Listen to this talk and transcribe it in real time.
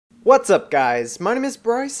What's up guys, my name is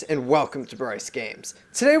Bryce and welcome to Bryce Games.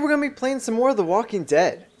 Today we're going to be playing some more of The Walking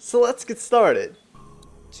Dead, so let's get started.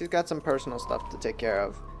 She's got some personal stuff to take care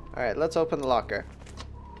of. Alright, let's open the locker.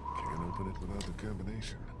 Can't open it without the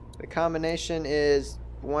combination. The combination is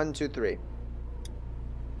 1, 2, 3.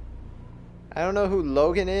 I don't know who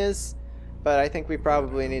Logan is, but I think we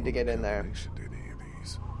probably need to get in there. Did any of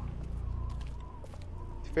these.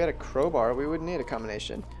 If we had a crowbar, we wouldn't need a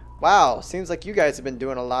combination. Wow, seems like you guys have been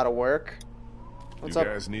doing a lot of work. What's up?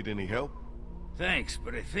 You guys need any help? Thanks,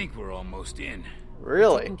 but I think we're almost in.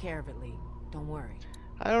 Really? Taking care of it, Lee. Don't worry.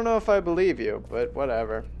 I don't know if I believe you, but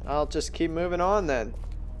whatever. I'll just keep moving on then.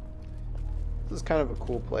 This is kind of a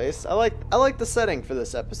cool place. I like the setting for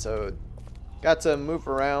this episode. Got to move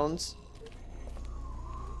around,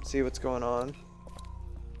 see what's going on.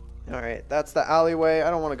 Alright, that's the alleyway.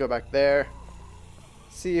 I don't want to go back there.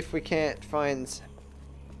 See if we can't find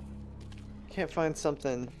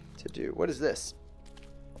something to do. What is this?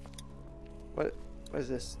 What is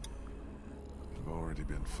this? They've already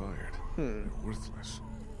been fired. They're worthless.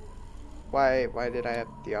 Why did I have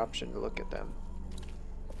the option to look at them?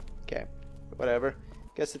 Okay, whatever.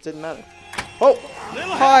 Guess it didn't matter. Oh,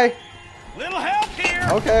 hi. Little help here!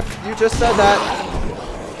 Okay, you just said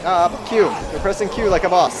that. Q. You're pressing Q like a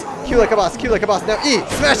boss. Q like a boss. Q like a boss. Now E.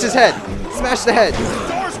 Smash his head. Smash the head. The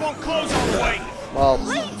doors won't close all the way. Well,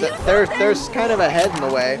 there's kind of a head in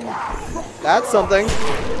the way. That's something.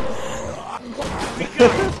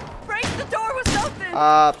 Break the door with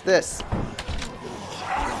something! This.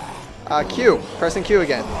 Q. Pressing Q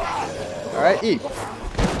again. Alright, E.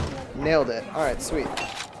 Nailed it. Alright, sweet.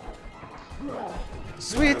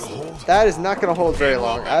 Sweet. That is not going to hold very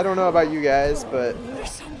long. I don't know about you guys, but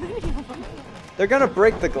There's so many of them. they're going to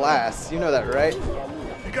break the glass. You know that, right?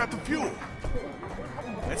 You got the fuel.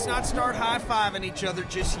 Let's not start high-fiving each other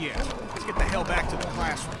just yet. Let's get the hell back to the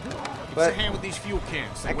classroom. Give But us a hand with these fuel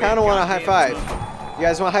cans. I kind of want a high five. You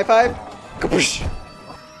guys want a high five? Kapoosh.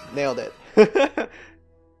 Nailed it.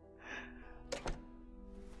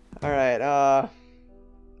 Alright,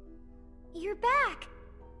 You're back.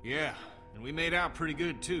 Yeah, and we made out pretty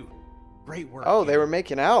good, too. Great work. oh, they were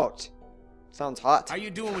making out. Sounds hot. How you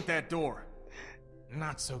doing with that door?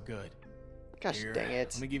 Not so good. Gosh Here, dang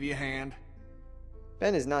it. let me give you a hand.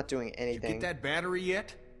 Ben is not doing Did you anything. get that battery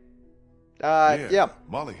yet? Yeah.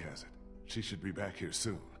 Molly has it. She should be back here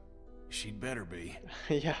soon. She'd better be.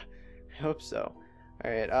 Yeah, I hope so.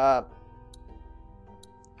 Alright, I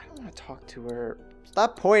don't want to talk to her.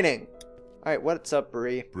 Stop pointing. Alright, what's up,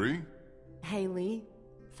 Bree? Bree? Hey, Lee.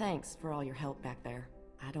 Thanks for all your help back there.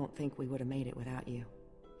 I don't think we would have made it without you.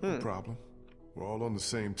 No problem. We're all on the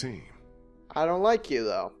same team. I don't like you,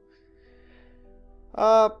 though.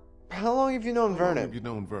 How long have you known How long Vernon? have you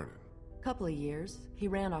known Vernon? Couple of years. He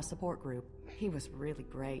ran our support group. He was really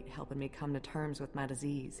great helping me come to terms with my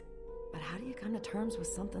disease. But how do you come to terms with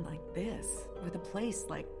something like this? With a place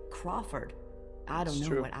like Crawford? I don't It's know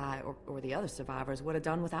true. what I or the other survivors would have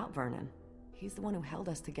done without Vernon. He's the one who held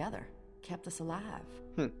us together, kept us alive.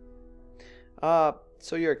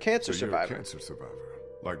 So you're a cancer So you're a survivor. cancer survivor,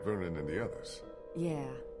 like Vernon and the others. Yeah,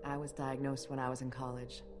 I was diagnosed when I was in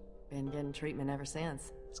college. Been getting treatment ever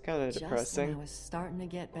since. It's kind of Just when depressing. I was starting to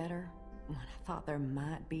get better, when I thought there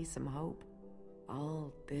might be some hope,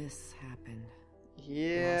 all this happened.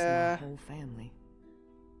 Yeah. Lost my whole family.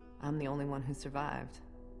 I'm the only one who survived.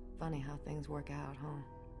 Funny how things work out,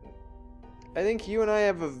 huh? I think you and I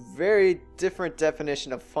have a very different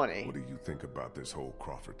definition of funny. What do you think about this whole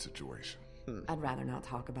Crawford situation? I'd rather not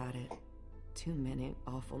talk about it. Too many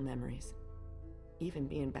awful memories. Even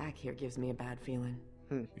being back here gives me a bad feeling.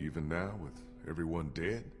 Even now, with everyone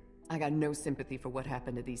dead? I got no sympathy for what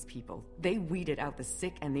happened to these people. They weeded out the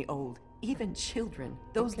sick and the old, even children,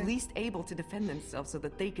 those least able to defend themselves so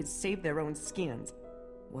that they could save their own skins.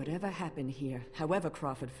 Whatever happened here, however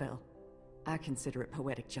Crawford fell, I consider it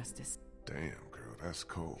poetic justice. Damn, girl, that's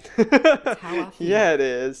cold. It's how I feel. Yeah, it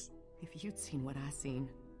is. If you'd seen what I seen,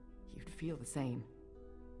 you'd feel the same.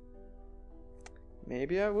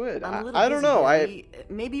 Maybe I would. I'm a little I don't busy, know. Billy.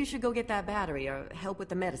 Maybe you should go get that battery or help with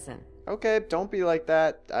the medicine. Okay, don't be like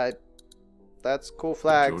that. That's cool Georgia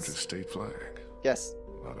flags. state flag. Yes.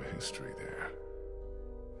 A lot of history there.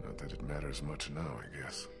 Not that it matters much now, I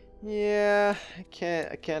guess. Yeah, I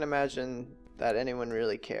can't imagine that anyone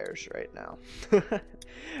really cares right now. All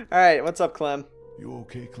right, what's up, Clem? You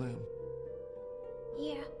okay, Clem?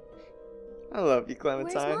 Yeah. I love you,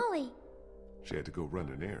 Where's Clementine. Molly? She had to go run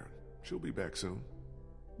an errand. She'll be back soon.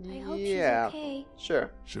 I hope Yeah, she's okay.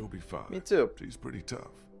 sure. She'll be fine. Me too. She's pretty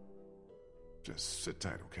tough. Just sit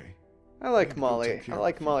tight, okay? I like Yeah, go Molly. take care I of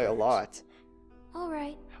like a few Molly a things. lot. All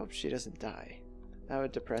right. Hope she doesn't die.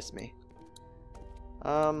 would depress me.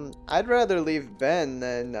 I'd rather leave Ben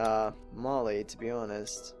than Molly, to be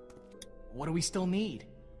honest. What do we still need?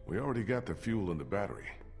 We already got the fuel and the battery.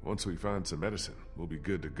 Once we find some medicine, we'll be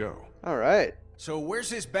good to go. All right. So where's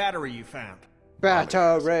this battery you found?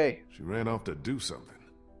 Battery. She ran off to do something.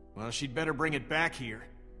 Well, she'd better bring it back here.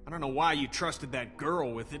 I don't know why you trusted that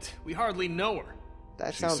girl with it. We hardly know her.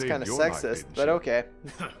 That She sounds saved kind of your life, sexist, didn't but she? okay.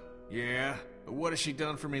 Yeah, but what has she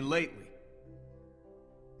done for me lately?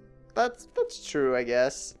 That's true, I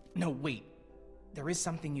guess. No, wait. There is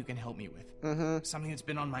something you can help me with. Mm-hmm. Something that's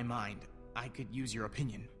been on my mind. I could use your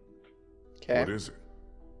opinion. Okay. What is it?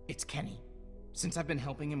 It's Kenny. Since I've been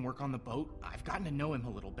helping him work on the boat, I've gotten to know him a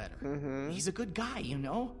little better. Mm-hmm. He's a good guy, you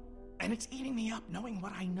know? And it's eating me up knowing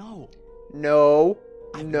what I know. No.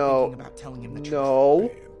 I've been No. thinking about telling him the truth. No. Man,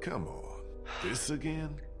 come on. This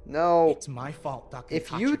again? No. It's my fault, Dr.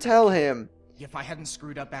 If you tell him, If I hadn't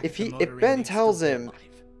screwed up back if at the he, motor if Ben inn, they'd tells still be him, alive.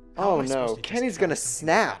 How oh am I supposed no, to just Kenny's trust gonna him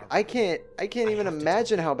snap. without a I can't I even have to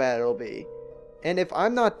imagine tell how bad it'll be. And if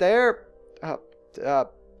I'm not there, are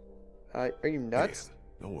you nuts?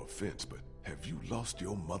 Man, no offense, but have you lost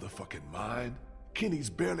your motherfucking mind? Kenny's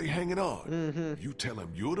barely hanging on. Mm-hmm. You tell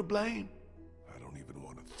him you're to blame? I don't even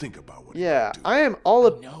want to think about what Yeah, he might do. I am all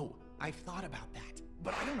up. No, I've thought about that,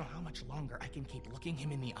 but I don't know how much longer I can keep looking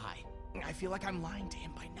him in the eye. I feel like I'm lying to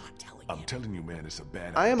him by not telling I'm him. telling you, man, it's a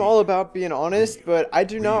bad I am idea. all about being honest, but I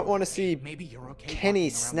do not Real. want to see Maybe you're okay Kenny walking around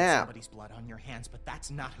with snap. somebody's blood on your hands, but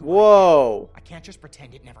that's not who Whoa. I can't just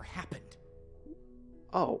pretend it never happened.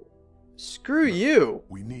 Oh, screw you.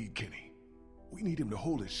 We need Kenny. We need him to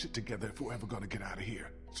hold his shit together if we're ever gonna get out of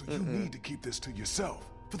here. So you need to keep this to yourself,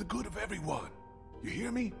 for the good of everyone. You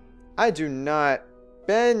hear me? I do not.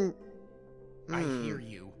 Ben. I hear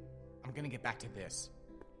you. I'm gonna get back to this.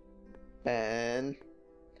 Ben.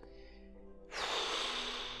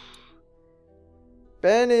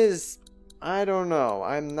 Ben is. I don't know.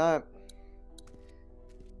 I'm not.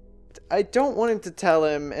 I don't want him to tell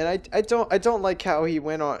him, and I don't like how he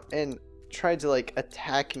went on and tried to like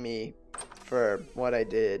attack me for what I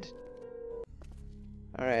did.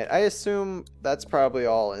 Alright, I assume that's probably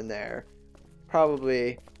all in there.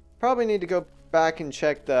 Probably need to go back and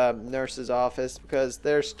check the nurse's office because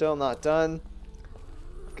they're still not done.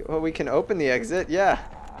 Well, we can open the exit, yeah.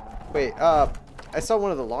 Wait, I saw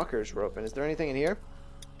one of the lockers were open. Is there anything in here?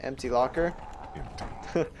 Empty locker.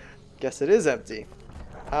 Empty. Guess it is empty.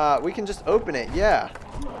 We can just open it, yeah.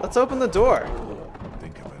 Let's open the door.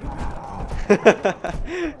 Think about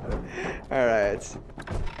it. Alright.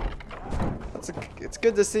 It's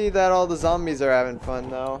good to see that all the zombies are having fun,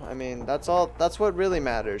 though. I mean, that's what really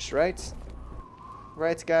matters, right?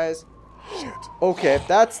 Right, guys? Shit. Okay,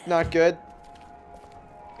 that's not good.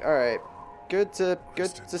 Alright. Good to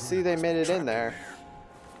see they made it in there.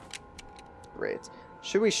 Great.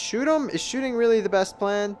 Should we shoot them? Is shooting really the best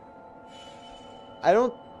plan? I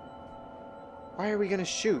don't... Why are we gonna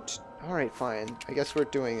shoot? Alright, fine. I guess we're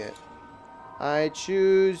doing it. I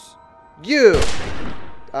choose... you!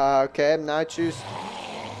 Okay, now I choose...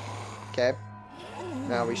 Okay.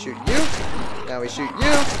 Now we shoot you. Now we shoot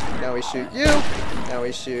you. Now we shoot you. Now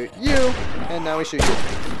we shoot you. And now we shoot you.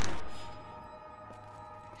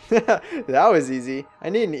 That was easy. I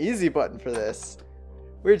need an easy button for this.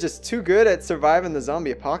 We're just too good at surviving the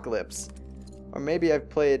zombie apocalypse. Or maybe I've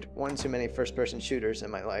played one too many first-person shooters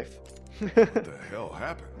in my life. What the hell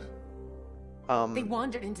happened? They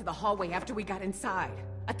wandered into the hallway after we got inside.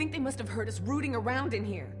 I think they must have heard us rooting around in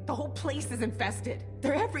here. The whole place is infested.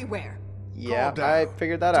 They're everywhere. Yeah, Calm down. I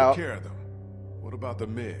figured that Took out. care of them. What about the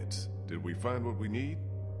meds? Did we find what we need?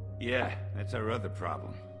 Yeah, that's our other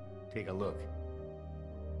problem. Take a look.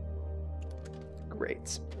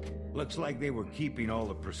 Great. Looks like they were keeping all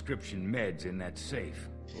the prescription meds in that safe,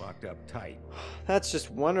 locked up tight. That's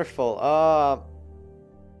just wonderful.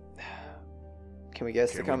 Can we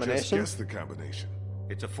guess the Can we just combination? guess the combination?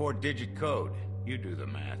 It's a 4-digit code. You do the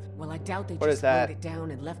math. Well, I doubt they What is just that? wrote it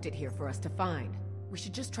down and left it here for us to find. We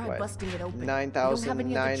should just try What? busting it open. We don't have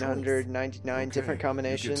any other choice. 9,999 different Okay,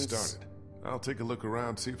 combinations. You get started. I'll take a look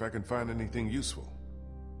around, see if I can find anything useful.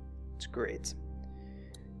 It's great.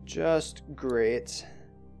 Just great.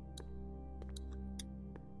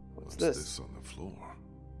 What's this? on the floor?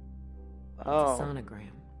 Oh, Sonogram.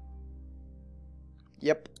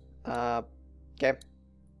 yep. Okay.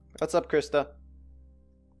 What's up, Krista?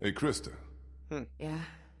 Hey, Krista. Yeah.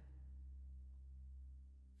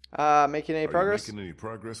 Making any Are progress? you making any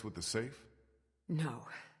progress with the safe? No.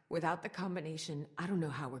 Without the combination, I don't know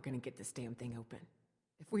how we're gonna get this damn thing open.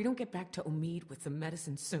 If we don't get back to Omid with some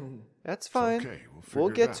medicine soon. That's fine. okay, we'll We'll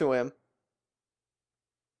figure it get to him.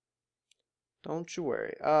 Don't you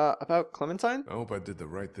worry. About Clementine? I hope I did the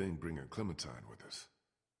right thing bringing Clementine with us.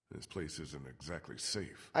 This place isn't exactly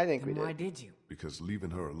safe. I think we Then why did. did you? Because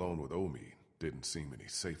leaving her alone with Omid didn't seem any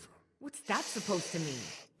safer. What's that supposed to mean?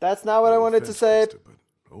 That's not what I No wanted to offense, say. Krista,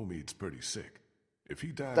 but Omid's pretty sick. If he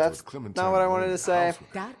dies That's with Clementine not what I alone wanted in to the say. house with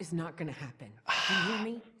her- That is not going to happen. Do you hear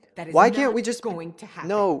me? That is Why not can't we just- going to happen.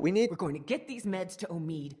 No, we need- We're going to get these meds to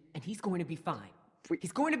Omid, and he's going to be fine. We-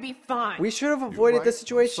 He's going to be fine. We should have avoided right. this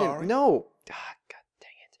situation. I'm sorry. No. Ah, God dang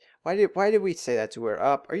it. Why did we say that to her?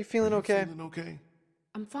 Are you feeling Are you okay? feeling okay?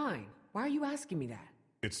 I'm fine. Why are you asking me that?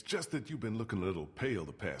 It's just that you've been looking a little pale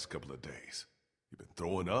the past couple of days. You've been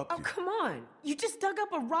throwing up. Oh, come on. You just dug up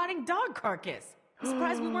a rotting dog carcass. I'm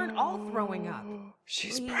surprised we weren't all throwing up.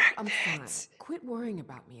 She's Please, I'm fine. pregnant. Quit worrying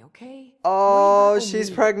about me, okay? Oh, Worry about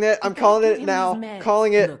she's Omid. pregnant. We I'm gotta calling give it him now. these meds.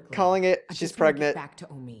 Calling it. Look, Calling it. I She's just wanna get pregnant. back to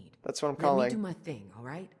Omid. That's what I'm Let calling. me do my thing, all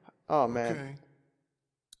right? Oh man. Okay.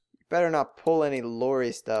 Better not pull any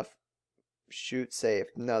Lori stuff. Shoot safe.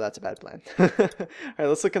 No, that's a bad plan. Alright,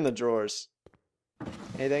 let's look in the drawers.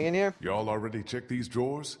 Anything in here? Y'all already checked these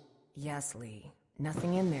drawers? Yes, Lee.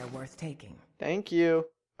 Nothing in there worth taking. Thank you.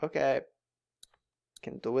 Okay.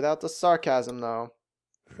 Can do without the sarcasm though.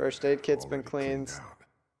 First aid kit's been Already cleaned.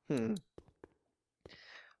 out.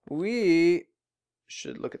 We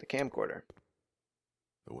should look at the camcorder.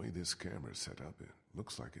 The way this camera's set up, it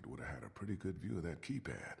looks like it would have had a pretty good view of that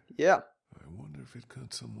keypad. Yeah. I wonder if it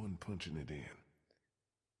caught someone punching it in.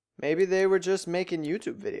 Maybe they were just making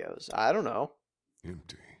YouTube videos. I don't know.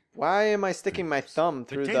 Empty. Why am I sticking my thumb The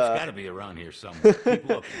through tape's the gotta be around here somewhere. Keep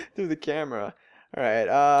looking. through the camera? All right.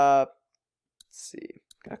 Let's see.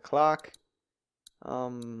 Got a clock.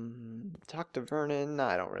 Talk to Vernon. Nah,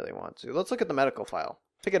 I don't really want to. Let's look at the medical file.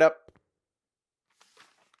 Pick it up.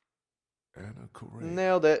 Anna Correa.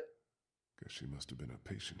 Nailed it. Guess she must have been a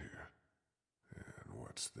patient here. And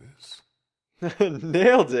what's this?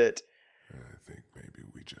 Nailed it. I think maybe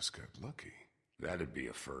we just got lucky. That'd be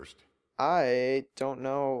a first. I don't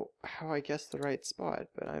know how I guessed the right spot,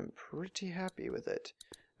 but I'm pretty happy with it.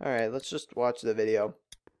 Alright, let's just watch the video.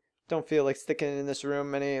 Don't feel like sticking in this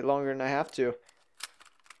room any longer than I have to.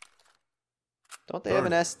 Don't they have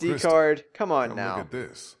an Vernon, SD Krista, card? Come on Come now. look at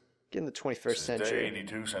this. Get in the 21st This is day century.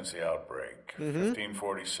 82 since the outbreak.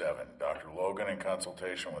 1547. Dr. Logan in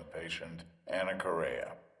consultation with patient Anna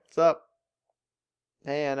Correa. What's up?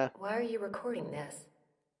 Hey, Anna. Why are you recording this?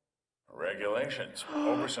 Regulations.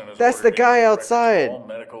 Oberson has That's the ordered me to guy keep records of outside. all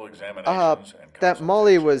medical examinations and That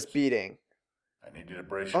Molly was consultations. beating. I need you to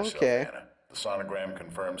brace yourself, Okay. Anna. The sonogram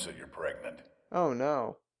confirms that you're pregnant. Oh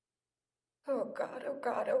no. Oh god, oh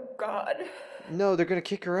god, oh god. No, they're gonna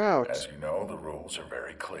kick her out. As you know, the rules are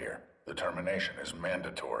very clear. The termination is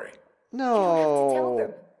mandatory. You don't have to tell them.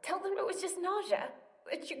 No. Tell them it was just nausea.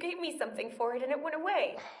 But you gave me something for it and it went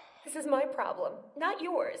away. This is my problem, not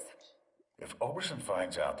yours. If Oberson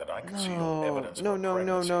finds out that I concealed No. evidence of No, a no, no,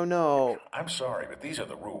 pregnancy, no, no. I'm sorry, but these are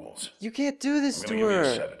the rules. You can't do this I'm to gonna give you a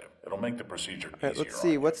her. sedative. It'll make the procedure easier. Alright, let's on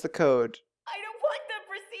see. you. What's the code? I don't want the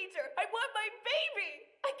procedure. I want my baby.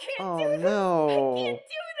 I can't Oh, do this. no. I can't do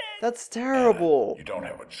this. That's Anna, terrible. you don't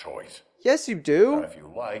have a choice. Yes, you Now, do. if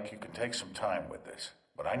you like, you can take some time with this.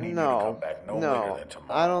 But I need you to No. come back no later No. than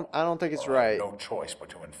tomorrow. I don't think it's or I right. have no choice but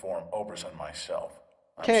to inform Oberson myself.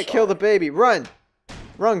 I'm Can't kill the sorry. baby. Run.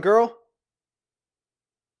 Run, girl.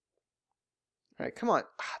 Alright, come on.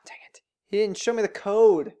 Ah, dang it. He didn't show me the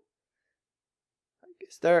code.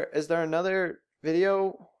 Is there another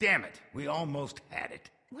video? Damn it, we almost had it.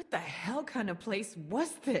 What the hell kind of place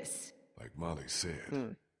was this? Like Molly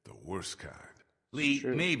said, the worst kind. Lee,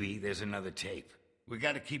 True. maybe there's another tape. We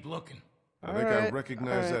gotta keep looking. I think I Alright,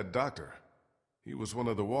 recognize alright. that doctor. He was one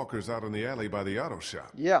of the walkers out in the alley by the auto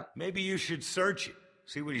shop. Yeah. Maybe you should search it.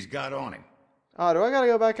 See what he's got on him. Oh, do I gotta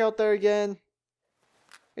go back out there again?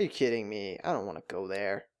 Are you kidding me? I don't want to go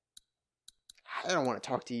there. I don't want to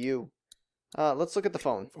talk to you. Let's look at the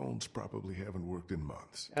phone. Phones probably haven't worked in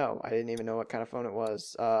months. Oh, I didn't even know what kind of phone it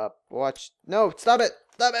was. Watch. No, stop it!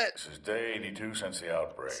 Stop it! This is day 82 since the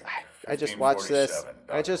outbreak. I just watched this. 1547.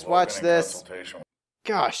 I Dr. just Logan watched in this. consultation with-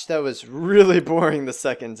 Gosh, that was really boring the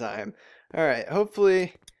second time. Alright,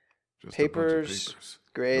 hopefully. Just Papers. a bunch of papers.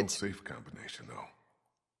 Great. No safe combination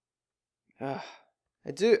though.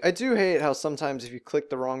 I do hate how sometimes if you click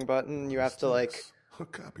the wrong button, you have to like This? A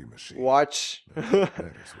copy machine. watch That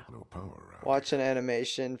is with no power around. watch an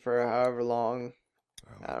animation for however long.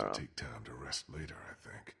 I'll I don't have to know. take time to rest later, I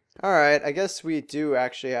think. Alright, I guess we do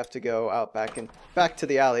actually have to go out back to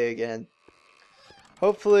the alley again.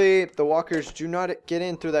 Hopefully the walkers do not get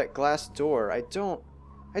in through that glass door. I don't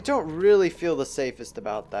really feel the safest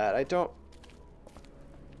about that. I don't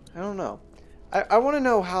know. I want to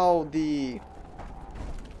know how the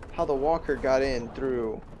how the walker got in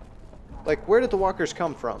through... Like, where did the walkers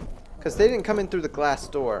come from? Because they didn't come in through the glass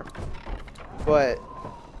door. But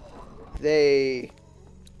they...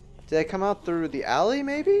 Did they come out through the alley,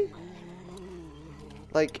 maybe?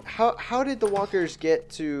 Like, how did the walkers get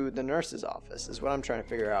to the nurse's office is what I'm trying to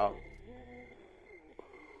figure out.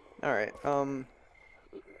 Alright,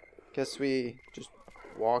 guess we just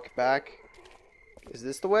walk back. Is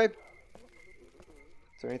this the way? Is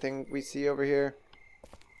there anything we see over here?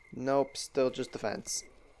 Nope, still just the fence.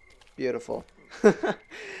 Beautiful.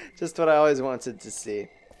 Just what I always wanted to see.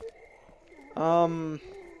 Yeah,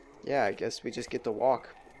 I guess we just get to walk.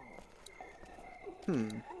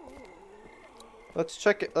 Let's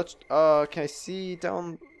check it. Let's, can I see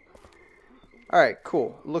down? Alright,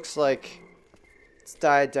 cool. Looks like it's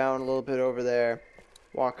died down a little bit over there.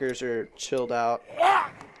 Walkers are chilled out.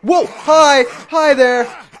 Whoa! Hi! Hi there!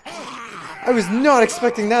 I was not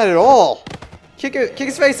expecting that at all! Kick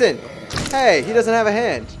his face in! Hey, he doesn't have a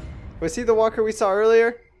hand. Was he the walker we saw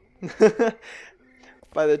earlier?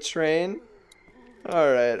 By the train?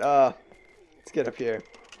 Alright, let's get up here.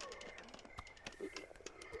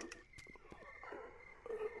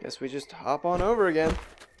 Guess we just hop on over again.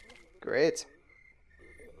 Great.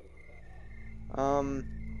 Why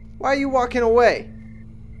are you walking away?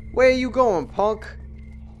 Where are you going, punk?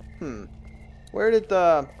 Where did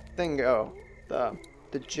the thing go?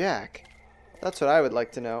 The jack. That's what I would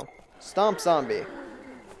like to know. Stomp zombie.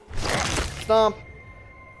 Stomp.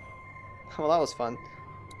 Well, that was fun.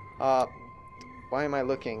 Why am I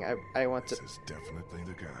looking? I want to... This is definitely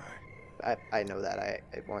the guy. I know that. I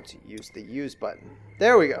want to use the use button.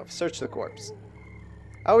 There we go. Search the corpse.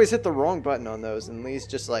 I always hit the wrong button on those, and Lee's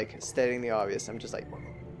just like stating the obvious. I'm just like,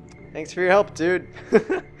 thanks for your help, dude.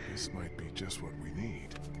 This might be just what we need.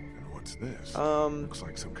 And what's this? Looks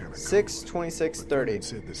like some kind of 6, 26, 30. It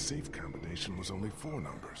said the safe combination was only 4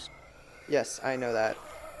 numbers. Yes, I know that.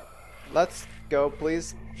 Let's go,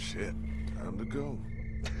 please. Shit, time to go.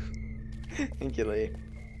 Thank you, Lee.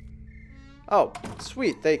 Oh,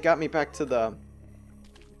 sweet. They got me back to the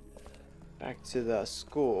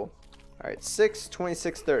school. Alright, 6,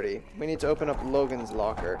 26, 30. We need to open up Logan's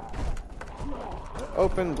locker.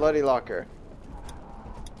 Open bloody locker.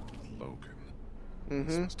 Logan.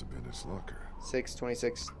 This must have been his locker. 6,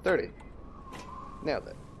 26, 30. Nailed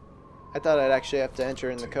it. I thought I'd actually have to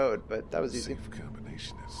enter in the code, but that was easy. Safe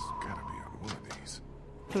combination has gotta be on one of these.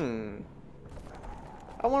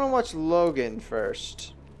 I want to watch Logan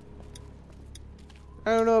first.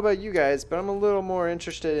 I don't know about you guys, but I'm a little more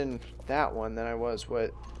interested in that one than I was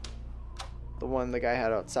with the one the guy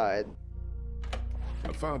had outside.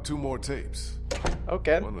 I found 2 more tapes.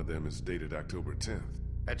 Okay. One of them is dated October 10th.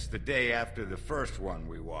 That's the day after the first one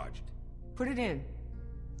we watched. Put it in.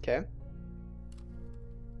 Okay.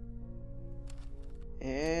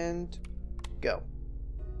 And go.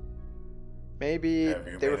 Maybe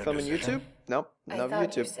they were filming YouTube? Nope, no I thought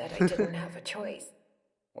YouTube. you said I didn't have a choice.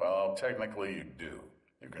 Well, technically you do.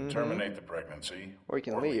 You can terminate the pregnancy, Or you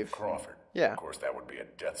can leave. Crawford. Yeah. Of course, that would be a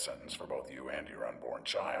death sentence for both you and your unborn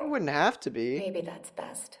child. It wouldn't have to be. Maybe that's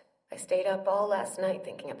best. I stayed up all last night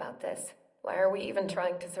thinking about this. Why are we even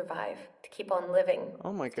trying to survive? To keep on living?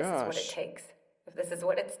 Oh my If this is what it gosh. takes. If this is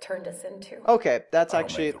what it's turned us into. Okay, that's I'll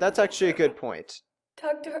actually make the a rules good point.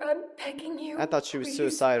 Doctor, I'm begging you. I thought she was Please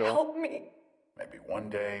suicidal. Help me. Maybe one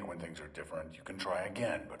day, when things are different, you can try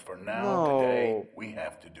again. But for now, No. today, we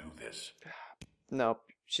have to do this. No,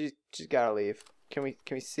 she's gotta leave. Can we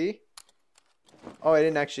see? Oh, I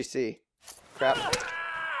didn't actually see. Crap.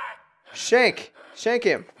 Shank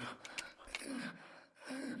him.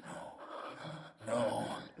 No.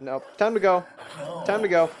 Nope. Time to go. Time to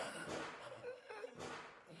go.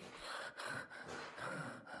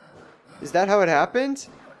 Is that how it happened?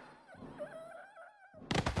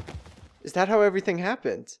 Is that how everything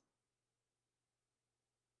happened?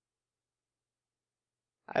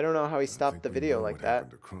 I don't know how he stopped the video like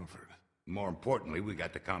that. More importantly, we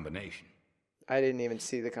got the combination. I didn't even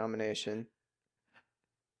see the combination.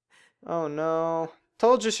 Oh no.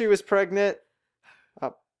 Told you she was pregnant.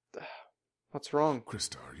 What's wrong?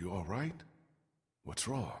 Krista, are you alright? What's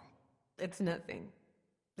wrong? It's nothing.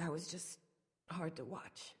 That was just hard to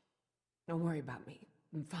watch. Don't worry about me.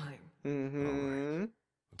 I'm fine. Mm-hmm.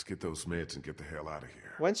 Let's get those meds and get the hell out of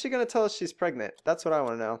here. When's she gonna tell us she's pregnant? That's what I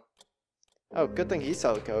want to know. Oh, good thing he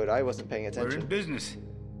saw the code. I wasn't paying We're attention. in business.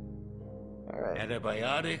 Alright.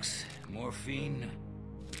 Antibiotics, morphine.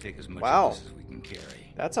 We take as much Wow. of this as we can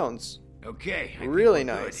carry. That sounds Okay. I think really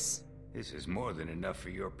we're good. nice. This is more than enough for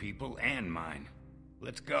your people and mine.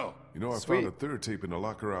 Let's go. You know, I Sweet. found a 3rd tape in the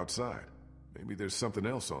locker outside. Maybe there's something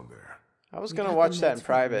else on there. I was We gonna got watch the that meds in for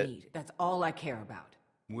private. need. That's all I care about.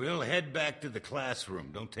 We'll head back to the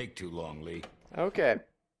classroom. Don't take too long, Lee. Okay.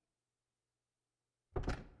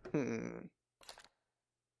 I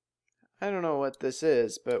don't know what this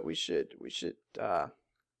is, but we should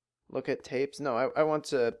look at tapes. No, I want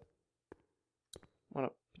to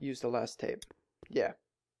use the last tape. Yeah.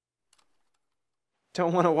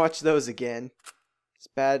 Don't want to watch those again. It's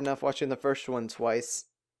bad enough watching the first one twice.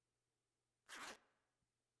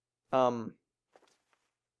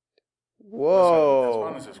 Whoa. Listen, as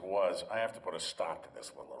fun as this was, I have to put a stop to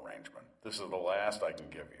this little arrangement. This is the last I can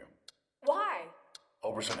give you. Why?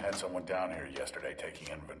 Oberson had someone down here yesterday taking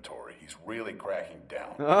inventory. He's really cracking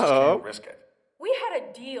down. Uh-oh. Can't risk it. We had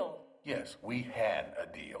a deal. Yes, we had a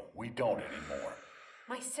deal. We don't anymore.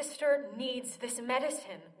 My sister needs this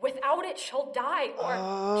medicine. Without it, she'll die, or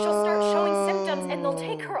she'll start showing symptoms and they'll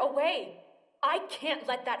take her away. I can't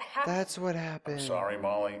let that happen. That's what happened. I'm sorry,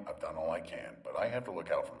 Molly. I've done all I can, but I have to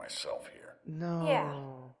look out for myself here. No. Yeah,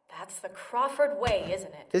 that's the Crawford way,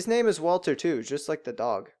 isn't it? His name is Walter too, just like the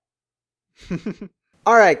dog.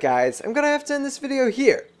 Alright guys, I'm gonna have to end this video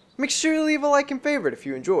here. Make sure you leave a like and favorite if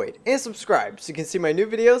you enjoyed, and subscribe so you can see my new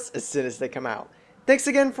videos as soon as they come out. Thanks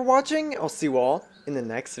again for watching, I'll see you all in the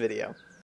next video.